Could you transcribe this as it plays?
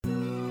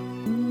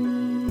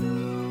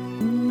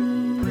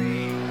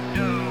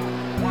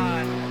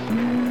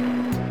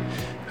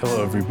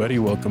Hello, everybody.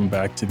 Welcome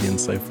back to the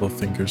Insightful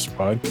Thinkers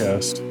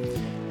podcast.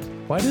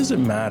 Why does it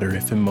matter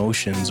if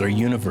emotions are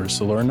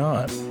universal or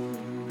not?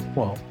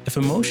 Well, if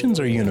emotions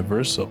are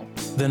universal,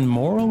 then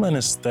moral and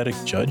aesthetic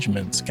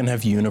judgments can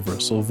have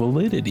universal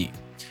validity.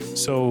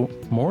 So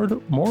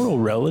moral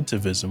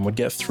relativism would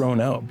get thrown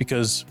out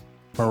because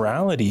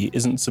morality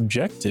isn't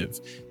subjective,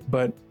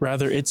 but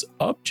rather it's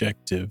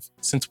objective,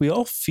 since we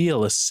all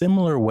feel a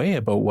similar way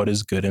about what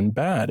is good and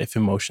bad if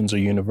emotions are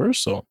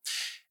universal.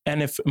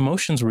 And if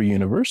emotions were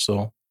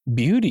universal,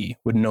 beauty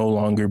would no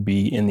longer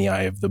be in the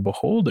eye of the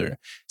beholder,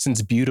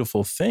 since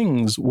beautiful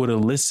things would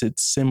elicit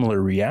similar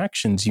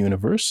reactions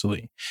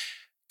universally.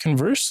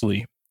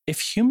 Conversely, if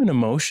human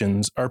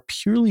emotions are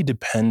purely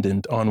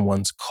dependent on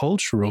one's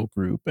cultural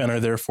group and are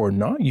therefore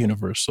not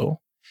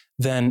universal,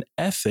 then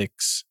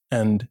ethics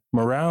and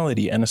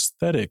morality and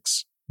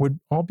aesthetics would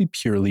all be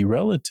purely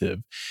relative.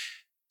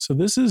 So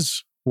this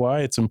is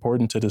why it's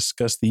important to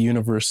discuss the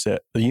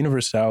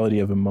universality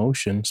of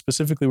emotion.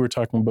 Specifically, we're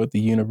talking about the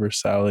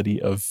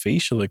universality of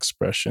facial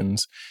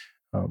expressions.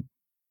 The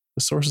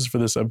sources for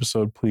this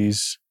episode,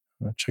 please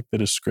check the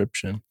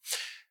description.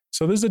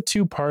 So this is a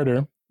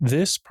two-parter.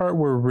 This part,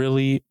 we're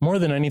really, more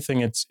than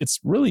anything, it's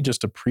really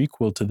just a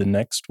prequel to the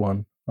next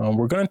one.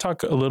 We're going to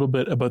talk a little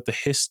bit about the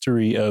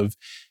history of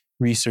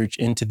research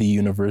into the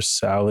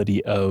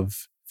universality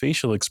of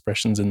facial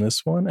expressions in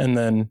this one, and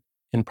then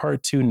in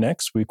part two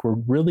next week, we're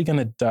really going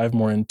to dive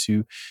more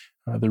into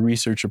the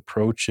research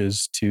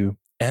approaches to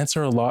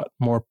answer a lot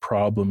more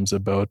problems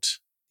about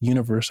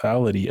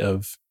universality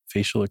of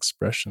facial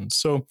expressions.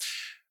 So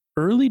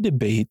early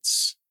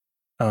debates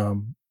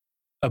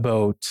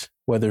about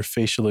whether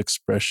facial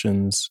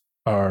expressions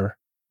are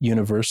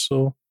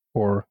universal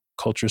or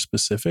culture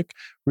specific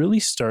really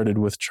started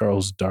with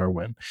Charles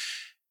Darwin.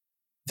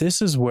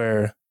 This is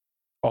where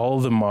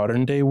all the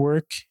modern day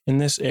work in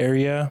this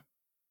area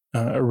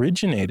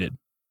originated.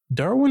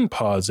 Darwin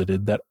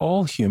posited that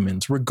all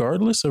humans,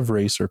 regardless of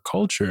race or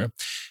culture,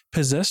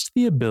 possessed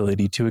the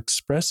ability to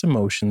express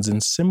emotions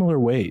in similar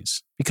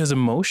ways because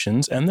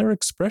emotions and their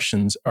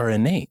expressions are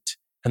innate,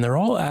 and they're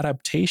all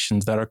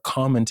adaptations that are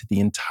common to the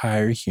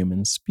entire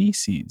human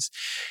species.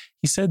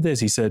 He said,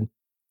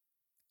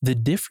 the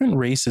different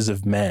races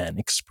of man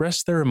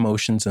express their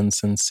emotions and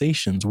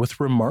sensations with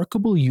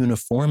remarkable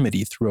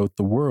uniformity throughout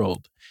the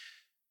world.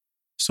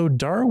 So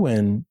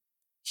Darwin,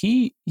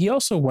 he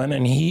also went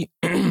and he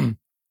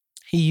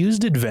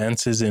used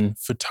advances in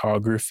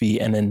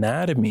photography and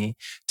anatomy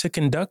to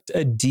conduct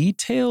a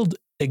detailed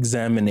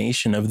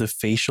examination of the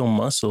facial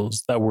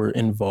muscles that were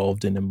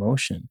involved in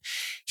emotion.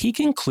 He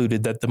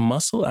concluded that the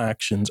muscle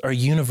actions are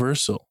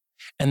universal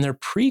and their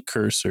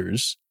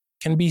precursors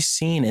can be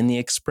seen in the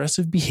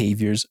expressive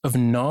behaviors of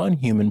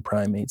non-human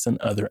primates and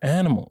other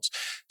animals.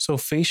 So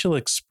facial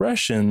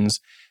expressions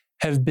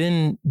have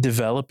been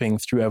developing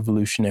through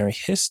evolutionary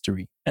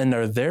history and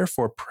are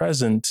therefore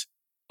present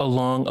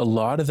along a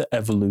lot of the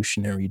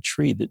evolutionary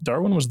tree. That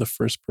Darwin was the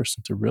first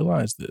person to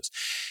realize this.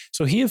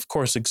 So he, of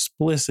course,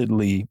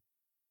 explicitly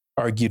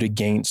argued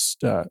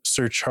against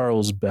Sir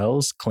Charles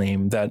Bell's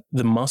claim that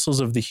the muscles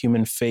of the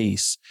human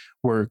face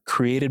were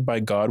created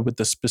by God with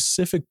the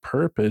specific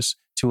purpose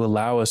to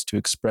allow us to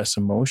express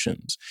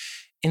emotions.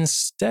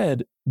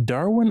 Instead,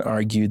 Darwin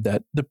argued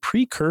that the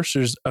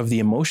precursors of the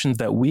emotions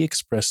that we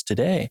express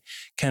today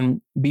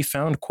can be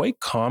found quite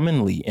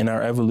commonly in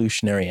our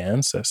evolutionary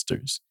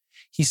ancestors.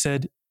 He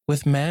said,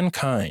 with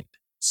mankind,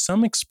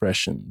 some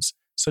expressions,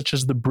 such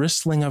as the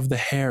bristling of the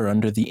hair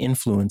under the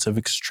influence of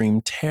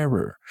extreme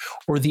terror,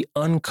 or the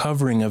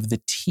uncovering of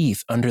the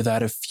teeth under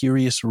that of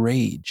furious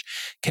rage,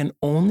 can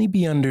only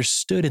be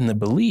understood in the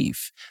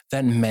belief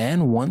that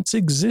man once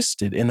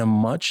existed in a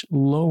much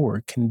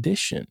lower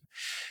condition.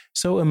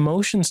 So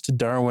emotions to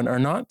Darwin are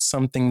not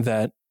something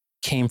that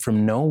came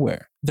from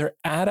nowhere. They're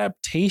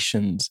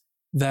adaptations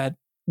that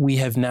we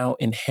have now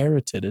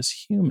inherited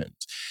as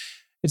humans.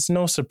 It's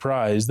no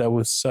surprise that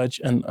with such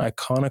an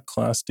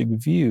iconoclastic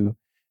view,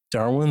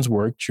 Darwin's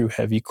work drew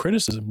heavy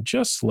criticism,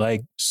 just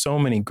like so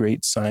many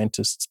great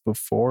scientists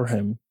before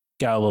him,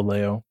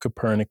 Galileo,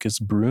 Copernicus,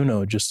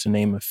 Bruno, just to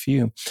name a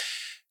few.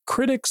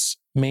 Critics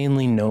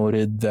mainly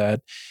noted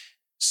that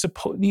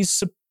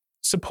these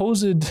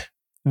supposed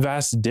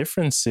vast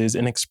differences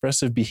in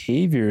expressive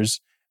behaviors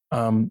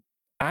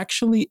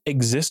actually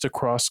exist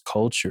across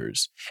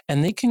cultures,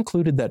 and they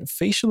concluded that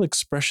facial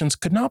expressions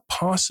could not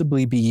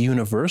possibly be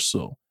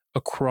universal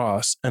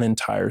across an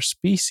entire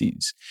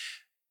species.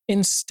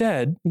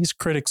 Instead, these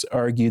critics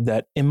argued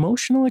that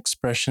emotional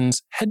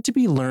expressions had to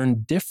be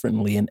learned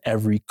differently in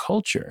every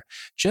culture.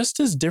 Just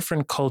as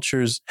different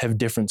cultures have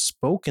different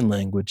spoken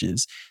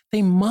languages,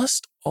 they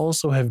must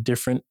also have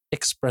different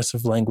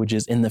expressive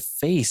languages in the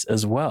face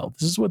as well.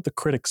 This is what the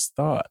critics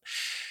thought.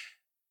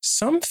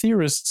 Some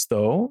theorists,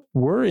 though,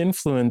 were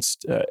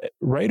influenced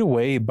right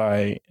away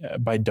by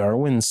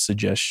Darwin's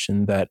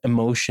suggestion that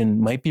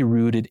emotion might be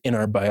rooted in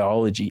our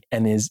biology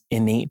and is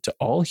innate to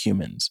all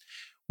humans.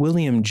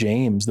 William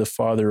James, the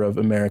father of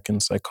American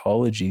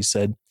psychology,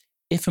 said,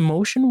 If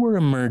emotion were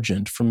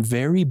emergent from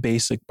very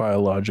basic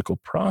biological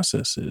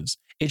processes,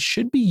 it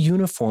should be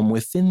uniform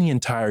within the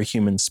entire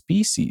human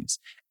species,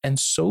 and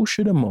so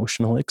should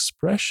emotional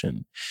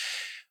expression.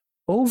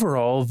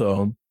 Overall,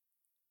 though,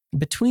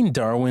 between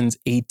Darwin's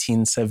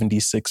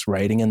 1876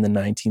 writing and the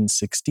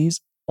 1960s,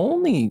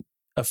 only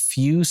a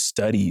few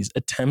studies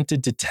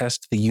attempted to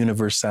test the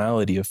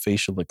universality of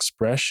facial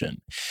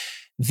expression.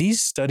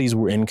 These studies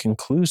were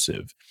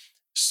inconclusive.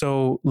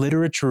 So,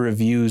 literature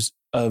reviews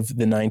of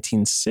the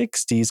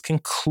 1960s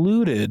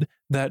concluded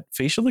that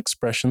facial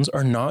expressions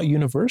are not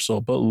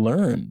universal but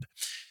learned.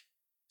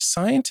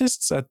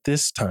 Scientists at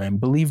this time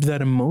believed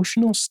that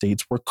emotional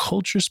states were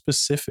culture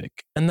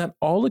specific and that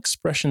all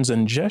expressions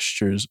and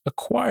gestures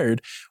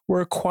acquired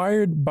were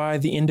acquired by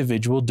the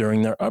individual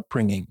during their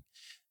upbringing.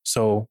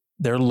 So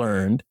they're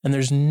learned, and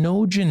there's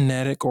no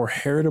genetic or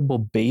heritable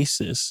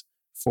basis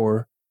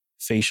for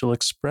facial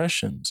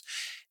expressions.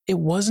 It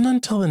wasn't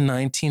until the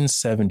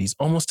 1970s,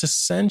 almost a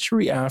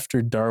century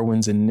after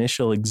Darwin's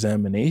initial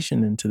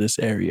examination into this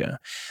area,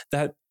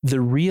 that the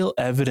real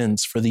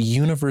evidence for the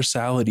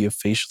universality of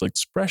facial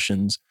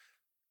expressions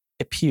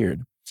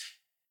appeared.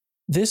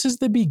 This is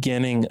the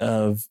beginning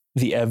of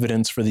the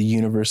evidence for the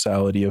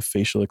universality of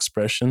facial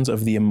expressions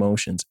of the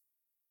emotions.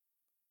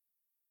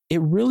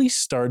 It really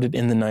started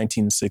in the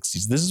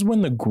 1960s. This is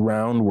when the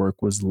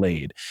groundwork was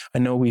laid. I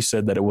know we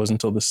said that it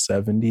wasn't until the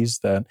 70s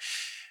that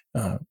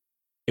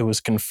it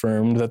was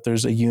confirmed that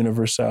there's a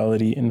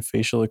universality in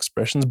facial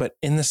expressions. But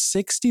in the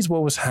 60s,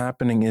 what was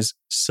happening is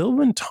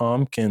Sylvan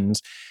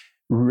Tompkins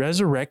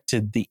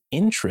resurrected the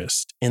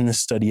interest in the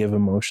study of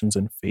emotions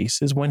and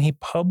faces when he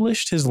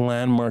published his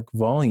landmark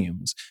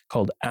volumes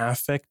called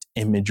Affect,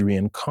 Imagery,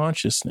 and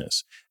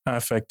Consciousness.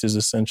 Affect is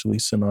essentially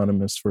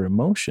synonymous for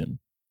emotion.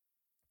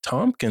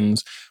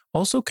 Tompkins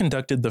also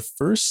conducted the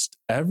first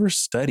ever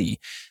study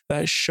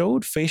that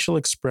showed facial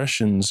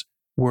expressions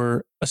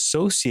were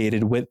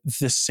associated with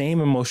the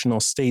same emotional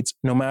states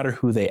no matter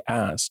who they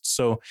asked.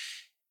 So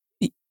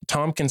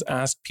Tompkins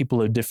asked people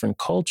of different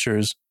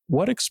cultures,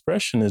 what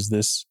expression is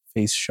this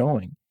face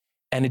showing?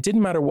 And it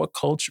didn't matter what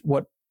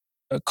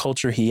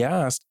culture he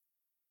asked,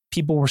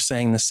 people were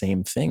saying the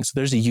same thing. So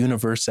there's a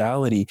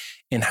universality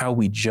in how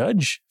we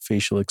judge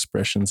facial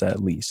expressions,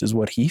 at least, is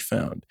what he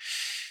found.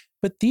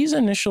 But these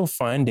initial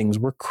findings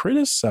were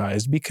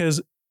criticized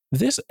because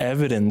this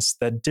evidence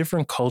that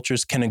different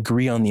cultures can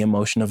agree on the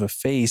emotion of a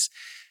face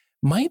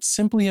might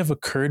simply have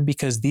occurred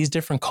because these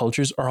different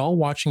cultures are all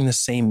watching the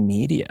same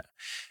media.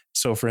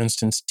 So, for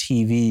instance,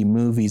 TV,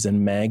 movies,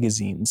 and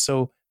magazines.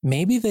 So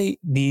maybe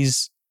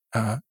these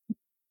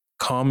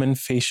common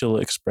facial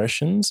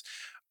expressions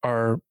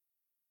are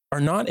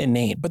not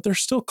innate, but they're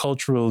still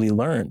culturally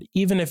learned.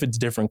 Even if it's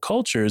different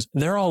cultures,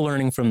 they're all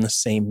learning from the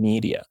same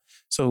media.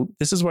 So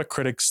this is what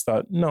critics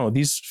thought, no,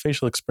 these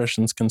facial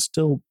expressions can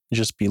still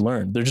just be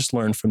learned. They're just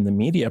learned from the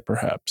media,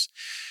 perhaps.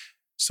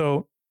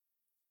 So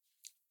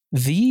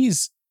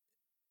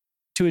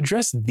to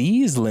address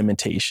these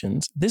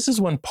limitations, this is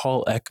when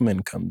Paul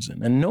Ekman comes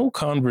in, and no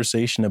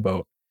conversation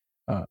about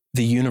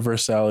the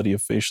universality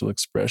of facial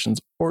expressions,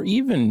 or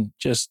even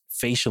just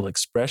facial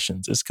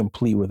expressions, is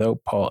complete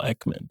without Paul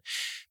Ekman.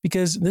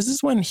 Because this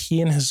is when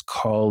he and his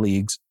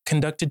colleagues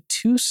conducted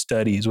 2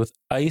 studies with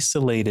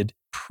isolated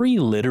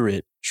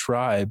pre-literate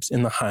tribes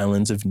in the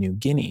highlands of New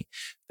Guinea.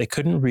 They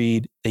couldn't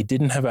read, they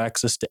didn't have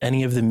access to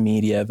any of the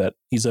media that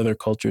these other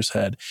cultures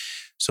had.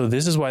 So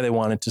this is why they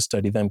wanted to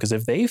study them, because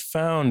if they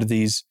found that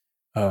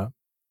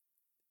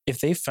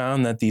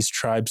these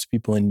tribes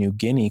people in New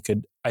Guinea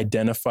could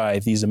identify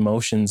these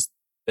emotions,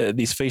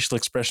 these facial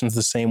expressions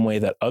the same way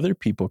that other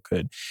people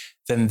could,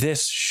 then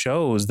this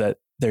shows that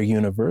they're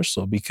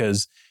universal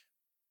because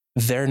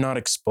they're not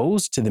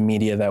exposed to the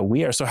media that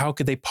we are. So how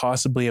could they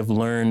possibly have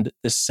learned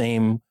the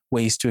same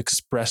ways to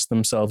express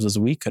themselves as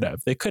we could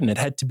have? They couldn't. It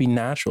had to be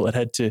natural. It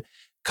had to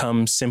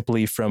come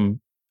simply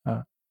from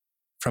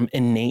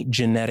innate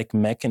genetic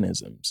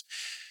mechanisms.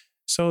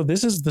 So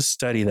this is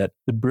the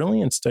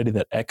brilliant study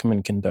that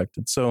Ekman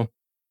conducted. So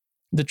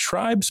the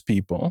tribes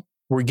people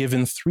were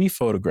given 3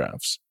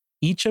 photographs,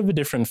 each of a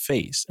different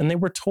face, and they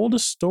were told a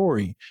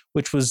story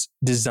which was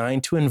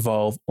designed to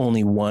involve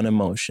only one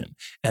emotion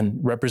and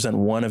represent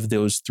one of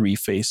those 3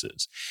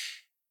 faces.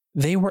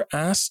 They were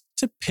asked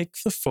to pick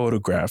the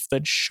photograph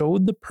that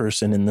showed the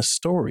person in the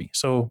story.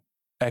 So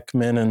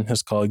Ekman and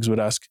his colleagues would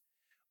ask,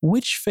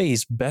 which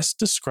face best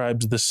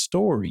describes the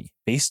story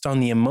based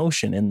on the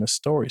emotion in the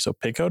story? So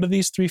pick out of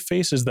these 3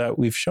 faces that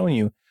we've shown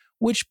you,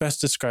 which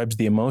best describes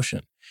the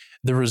emotion.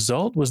 The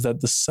result was that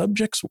the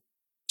subjects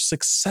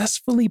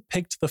successfully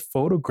picked the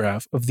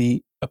photograph of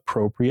the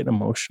appropriate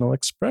emotional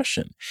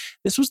expression.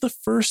 This was the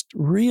first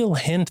real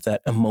hint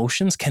that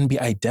emotions can be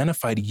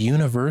identified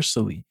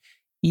universally,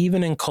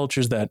 even in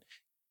cultures that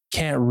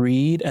can't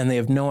read and they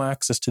have no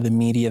access to the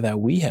media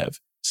that we have.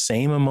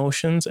 Same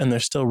emotions, and they're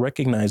still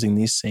recognizing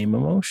these same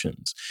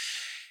emotions.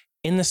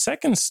 In the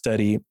second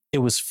study, it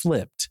was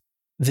flipped.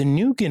 The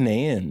New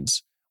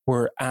Guineans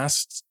were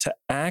asked to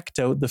act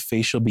out the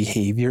facial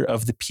behavior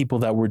of the people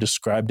that were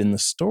described in the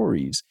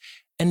stories.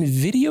 And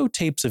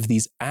videotapes of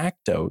these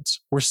act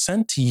outs were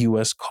sent to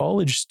US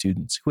college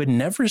students who had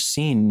never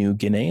seen New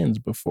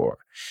Guineans before.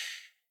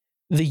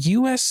 The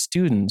US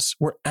students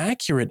were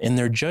accurate in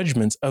their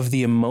judgments of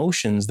the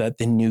emotions that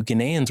the New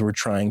Guineans were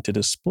trying to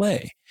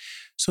display.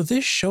 So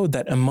this showed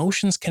that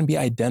emotions can be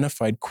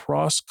identified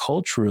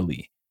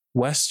cross-culturally.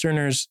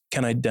 Westerners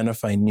can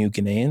identify New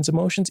Guineans'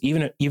 emotions,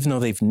 even though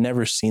they've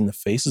never seen the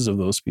faces of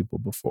those people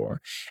before.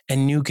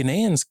 And New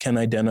Guineans can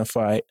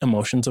identify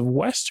emotions of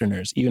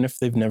Westerners, even if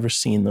they've never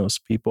seen those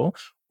people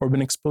or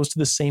been exposed to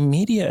the same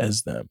media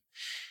as them.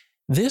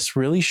 This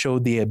really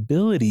showed the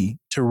ability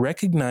to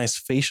recognize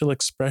facial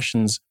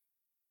expressions,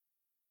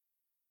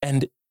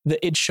 and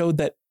it showed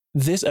that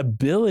this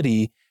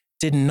ability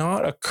did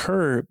not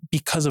occur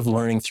because of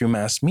learning through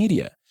mass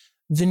media.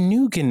 The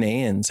New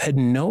Guineans had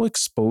no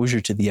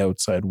exposure to the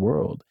outside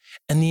world,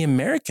 and the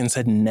Americans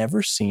had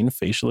never seen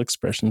facial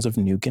expressions of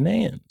New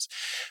Guineans.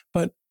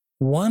 But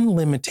one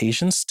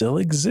limitation still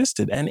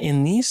existed, and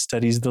in these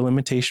studies, the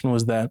limitation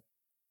was that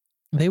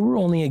they were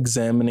only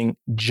examining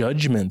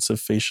judgments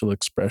of facial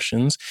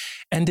expressions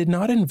and did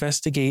not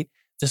investigate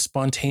the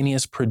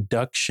spontaneous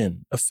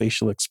production of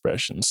facial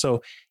expressions.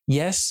 So,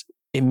 yes,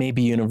 it may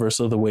be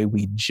universal the way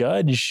we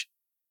judge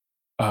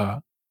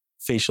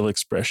facial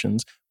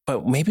expressions,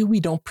 but maybe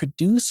we don't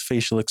produce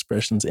facial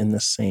expressions in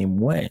the same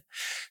way.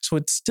 So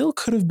it still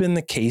could have been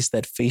the case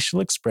that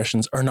facial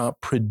expressions are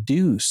not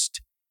produced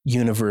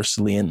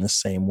universally in the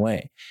same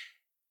way.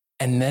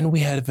 And then we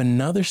have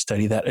another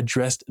study that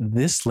addressed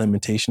this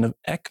limitation of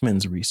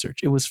Ekman's research.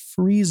 It was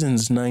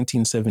Friesen's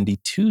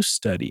 1972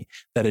 study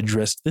that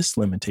addressed this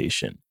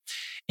limitation.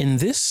 In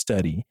this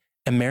study,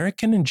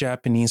 American and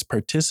Japanese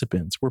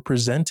participants were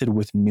presented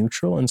with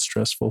neutral and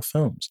stressful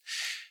films.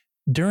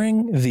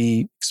 During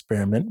the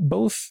experiment,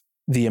 both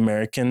the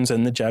Americans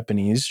and the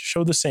Japanese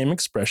show the same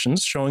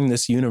expressions, showing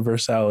this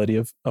universality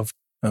of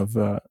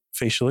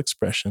facial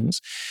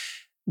expressions.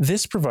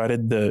 This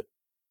provided the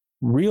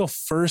real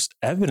first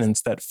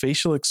evidence that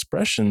facial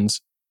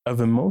expressions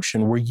of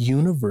emotion were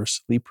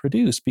universally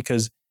produced,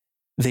 because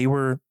they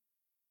were,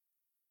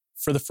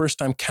 for the first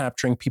time,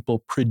 capturing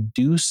people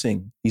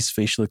producing these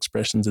facial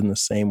expressions in the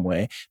same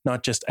way,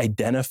 not just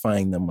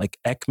identifying them like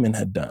Ekman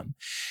had done.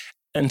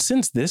 And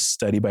since this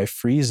study by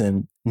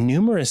Friesen,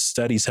 numerous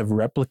studies have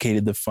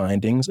replicated the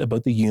findings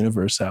about the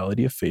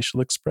universality of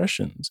facial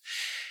expressions.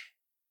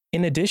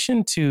 In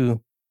addition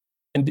to,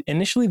 and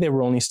initially they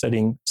were only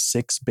studying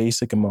 6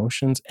 basic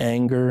emotions: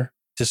 anger,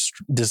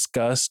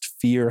 disgust,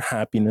 fear,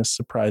 happiness,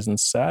 surprise, and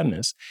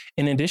sadness.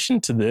 In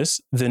addition to this,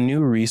 the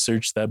new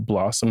research that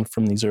blossomed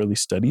from these early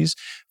studies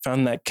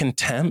found that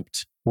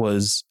contempt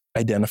was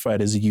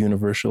identified as a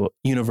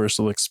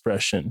universal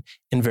expression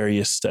in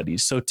various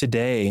studies. So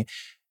today,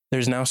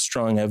 there's now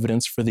strong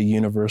evidence for the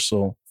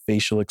universal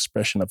facial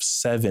expression of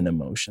 7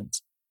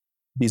 emotions.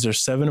 These are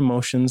 7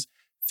 emotions.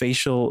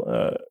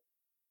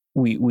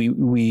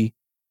 We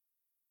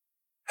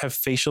have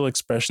facial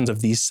expressions of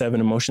these 7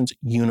 emotions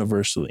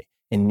universally.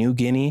 In New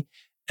Guinea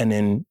and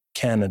in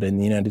Canada, in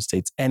the United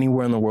States,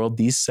 anywhere in the world,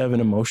 these 7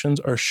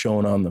 emotions are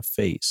shown on the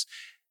face.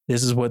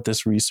 This is what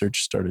this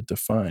research started to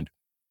find.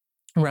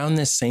 Around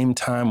this same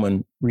time,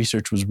 when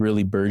research was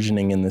really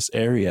burgeoning in this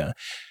area,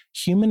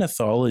 human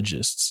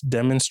ethologists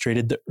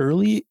demonstrated the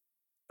early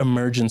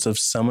emergence of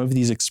some of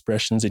these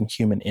expressions in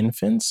human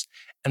infants,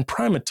 and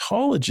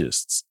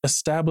primatologists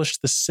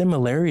established the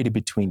similarity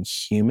between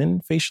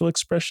human facial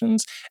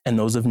expressions and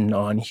those of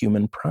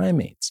non-human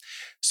primates.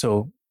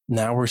 So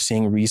now we're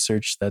seeing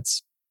research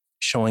that's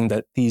showing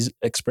that these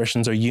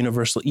expressions are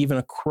universal even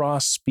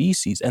across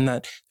species, and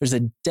that there's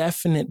a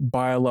definite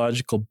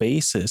biological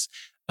basis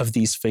of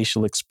these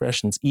facial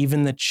expressions.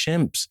 Even the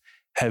chimps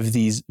have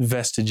these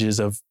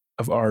vestiges of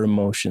our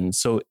emotions.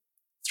 So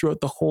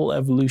throughout the whole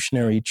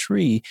evolutionary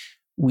tree,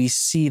 we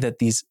see that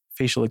these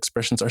facial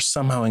expressions are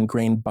somehow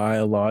ingrained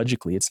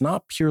biologically. It's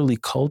not purely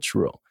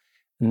cultural.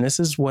 And this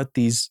is what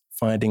these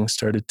findings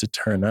started to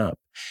turn up.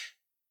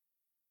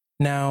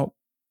 Now,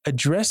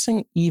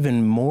 addressing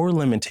even more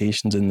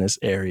limitations in this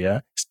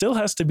area still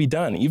has to be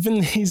done.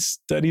 Even these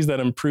studies that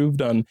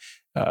improved on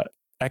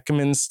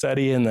Ekman's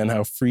study and then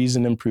how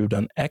Friesen improved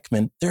on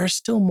Ekman, there are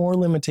still more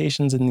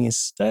limitations in these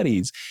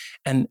studies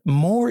and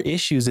more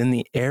issues in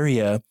the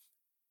area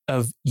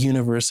of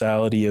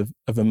universality of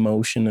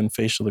emotion and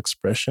facial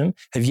expression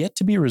have yet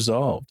to be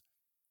resolved.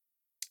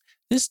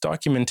 This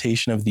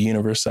documentation of the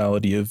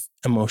universality of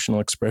emotional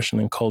expression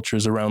in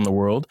cultures around the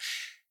world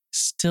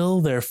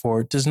still,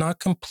 therefore, does not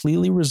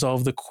completely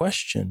resolve the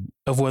question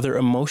of whether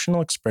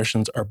emotional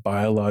expressions are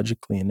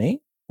biologically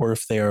innate or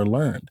if they are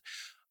learned.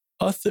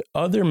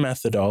 Other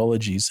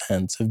methodologies,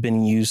 hence, have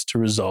been used to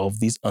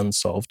resolve these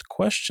unsolved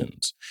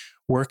questions.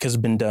 Work has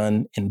been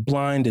done in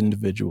blind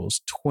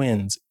individuals,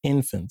 twins,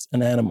 infants,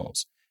 and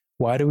animals.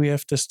 Why do we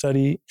have to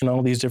study in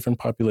all these different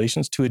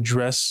populations? To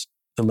address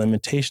the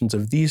limitations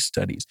of these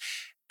studies.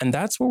 And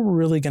that's what we're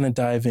really going to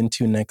dive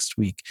into next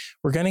week.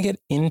 We're going to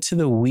get into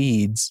the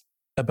weeds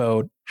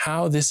about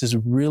how this is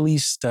really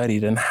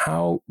studied and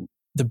how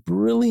the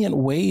brilliant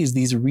ways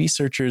these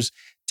researchers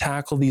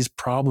tackle these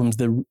problems,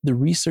 the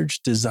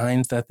research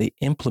designs that they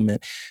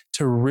implement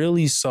to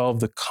really solve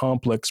the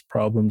complex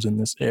problems in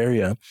this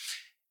area.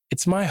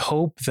 It's my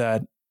hope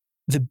that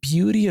the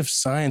beauty of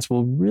science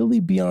will really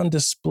be on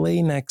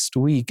display next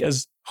week,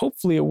 as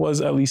hopefully it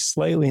was at least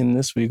slightly in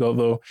this week,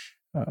 although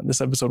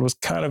this episode was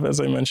kind of, as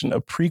I mentioned,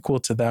 a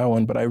prequel to that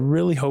one. But I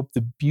really hope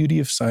the beauty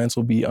of science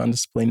will be on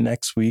display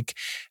next week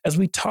as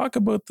we talk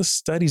about the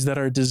studies that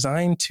are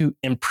designed to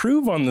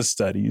improve on the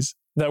studies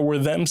that were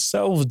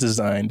themselves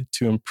designed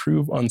to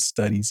improve on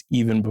studies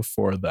even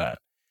before that.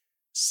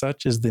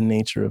 Such is the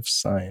nature of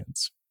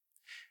science.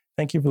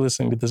 Thank you for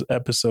listening to this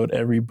episode,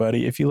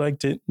 everybody. If you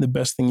liked it, the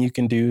best thing you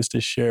can do is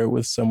to share it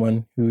with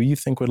someone who you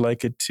think would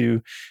like it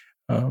too.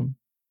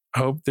 I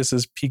hope this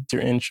has piqued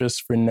your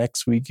interest for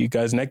next week, you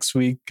guys. Next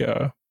week,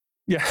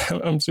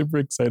 I'm super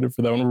excited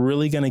for that one. We're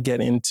really going to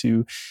get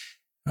into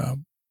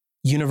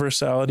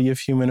universality of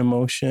human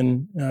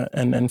emotion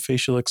and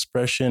facial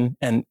expression,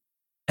 and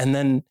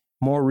then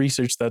more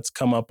research that's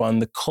come up on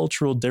the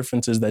cultural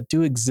differences that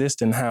do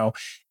exist in how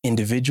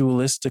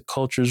individualistic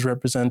cultures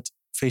represent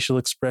facial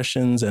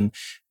expressions and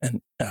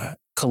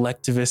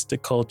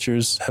collectivistic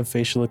cultures have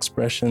facial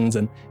expressions.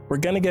 And we're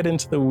going to get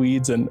into the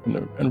weeds and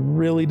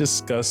really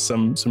discuss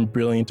some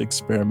brilliant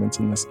experiments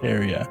in this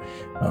area.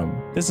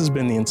 This has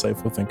been the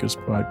Insightful Thinkers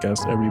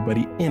Podcast,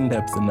 everybody.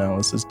 In-depth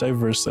analysis,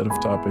 diverse set of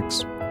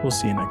topics. We'll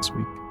see you next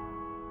week.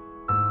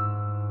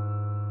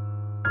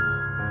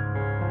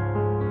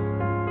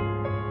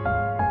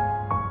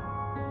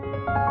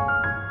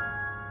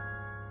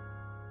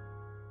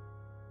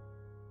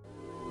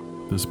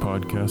 This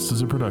podcast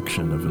is a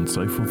production of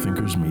Insightful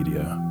Thinkers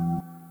Media.